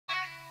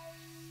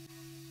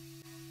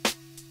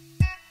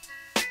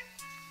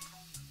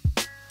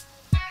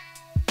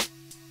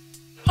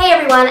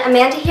everyone,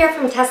 Amanda here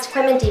from Test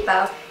Equipment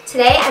Depot.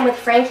 Today I'm with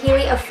Frank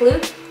Healy of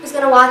Fluke, who's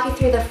going to walk you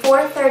through the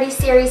 430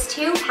 Series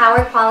 2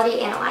 Power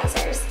Quality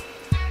Analyzers.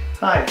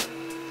 Hi.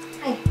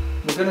 Hi.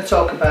 We're going to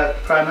talk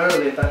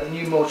primarily about the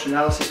new motor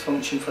analysis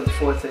function for the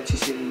 430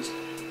 series.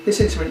 This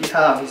instrument you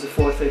have is the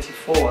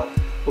 434,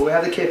 but we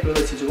have the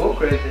capability to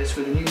upgrade this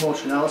with a new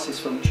motor analysis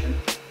function,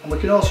 and we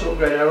can also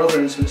upgrade our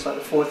other instruments like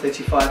the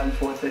 435 and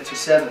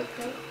 437,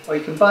 or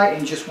you can buy it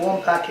in just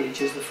one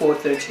package as the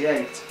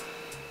 438.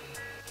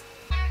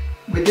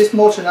 With this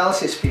motor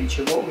analysis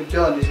feature, what we've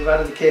done is we've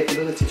added the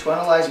capability to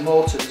analyse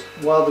motors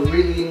while they're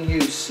really in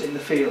use in the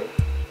field.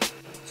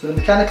 So the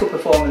mechanical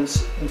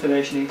performance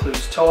information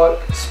includes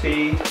torque,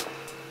 speed,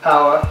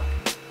 power,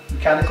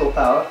 mechanical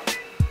power,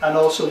 and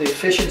also the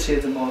efficiency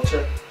of the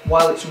motor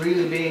while it's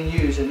really being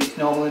used in its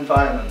normal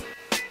environment.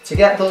 To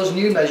get those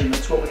new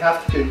measurements, what we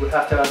have to do, we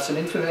have to add some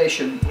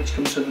information which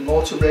comes from the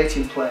motor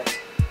rating plate.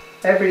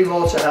 Every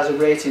motor has a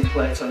rating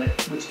plate on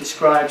it which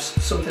describes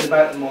something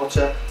about the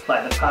motor,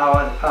 like the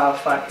power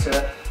factor,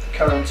 the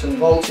current and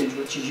voltage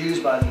which is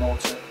used by the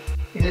motor.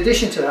 In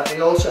addition to that,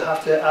 we also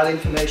have to add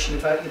information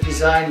about the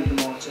design of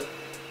the motor.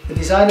 The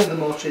design of the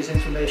motor is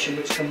information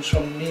which comes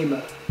from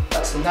NEMA,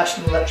 that's the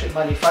National Electric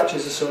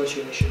Manufacturers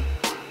Association,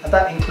 and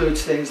that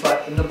includes things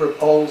like the number of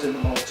poles in the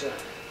motor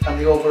and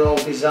the overall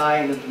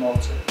design of the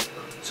motor.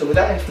 So with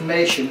that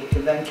information we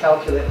can then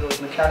calculate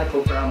those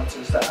mechanical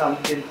parameters that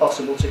haven't been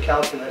possible to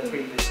calculate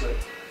previously.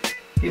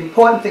 The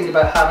important thing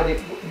about having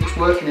it in its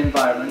working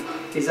environment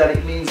is that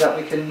it means that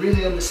we can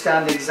really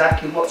understand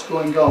exactly what's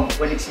going on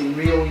when it's in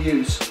real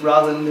use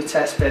rather than the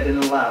test bed in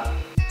a lab.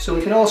 So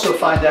we can also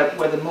find out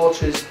whether the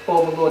motor is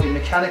overloading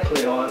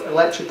mechanically or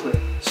electrically.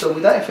 So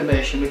with that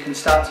information we can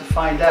start to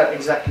find out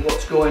exactly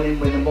what's going in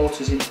when the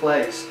motor is in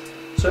place.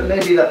 So it may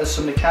be that there's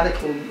some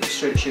mechanical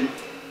restriction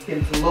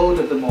in the load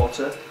of the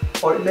motor,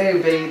 or it may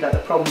be that the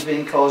problem is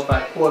being caused by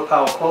poor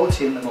power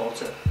quality in the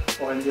motor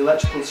or in the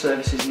electrical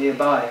services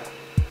nearby.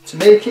 To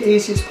make it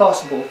easy as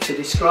possible to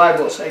describe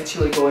what's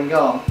actually going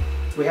on,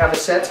 we have a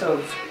set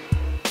of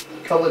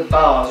coloured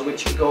bars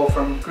which go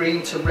from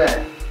green to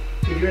red.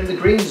 If you're in the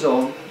green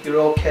zone, you're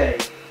okay.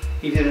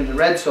 If you're in the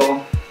red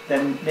zone,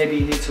 then maybe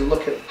you need to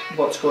look at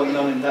what's going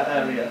on in that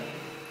area.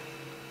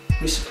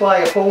 We supply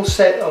a whole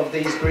set of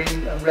these green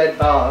and red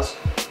bars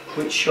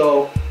which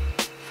show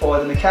for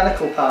the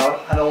mechanical power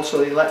and also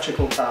the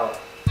electrical power.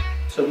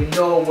 So we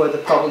know where the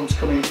problem's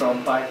coming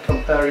from by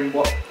comparing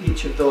what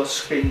each of those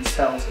screens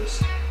tells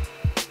us.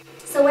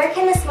 So where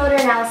can this motor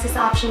analysis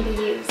option be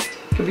used?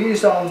 It can be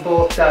used on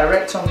both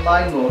direct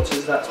on-line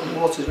motors, that's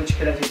motors which are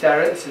connected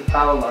directly to the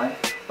power line,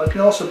 but it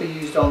can also be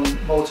used on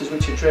motors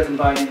which are driven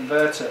by an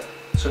inverter,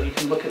 so you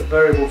can look at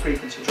variable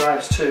frequency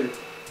drives too.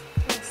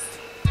 Yes.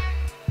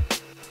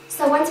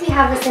 So once we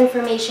have this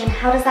information,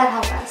 how does that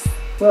help us?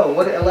 Well,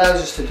 what it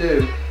allows us to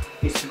do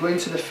is to go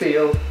into the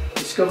field,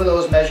 discover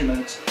those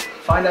measurements,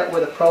 find out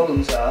where the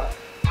problems are,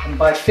 and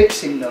by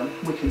fixing them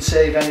we can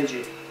save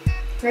energy.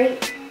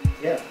 Great.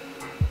 Yeah.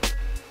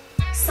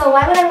 So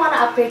why would I want to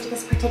upgrade to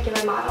this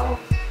particular model?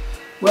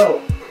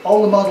 Well,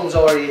 all the models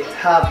already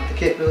have the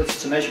capability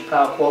to measure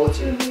power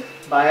quality.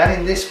 By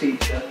adding this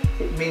feature,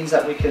 it means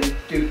that we can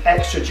do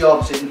extra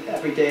jobs in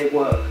everyday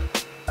work.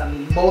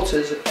 And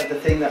motors are the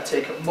thing that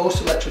take up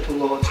most electrical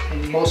loads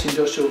in most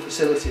industrial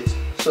facilities,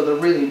 so they're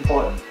really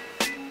important.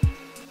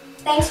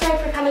 Thanks, Frank,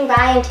 for coming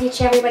by and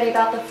teaching everybody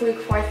about the Fluke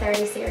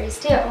 430 Series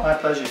 2. My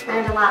pleasure.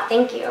 Learned a lot,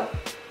 thank you.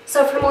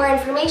 So for more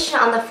information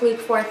on the Fluke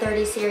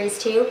 430 Series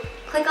 2,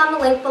 click on the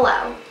link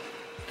below.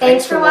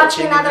 Thanks for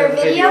watching another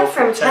video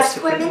from Test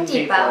Equipment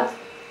Depot.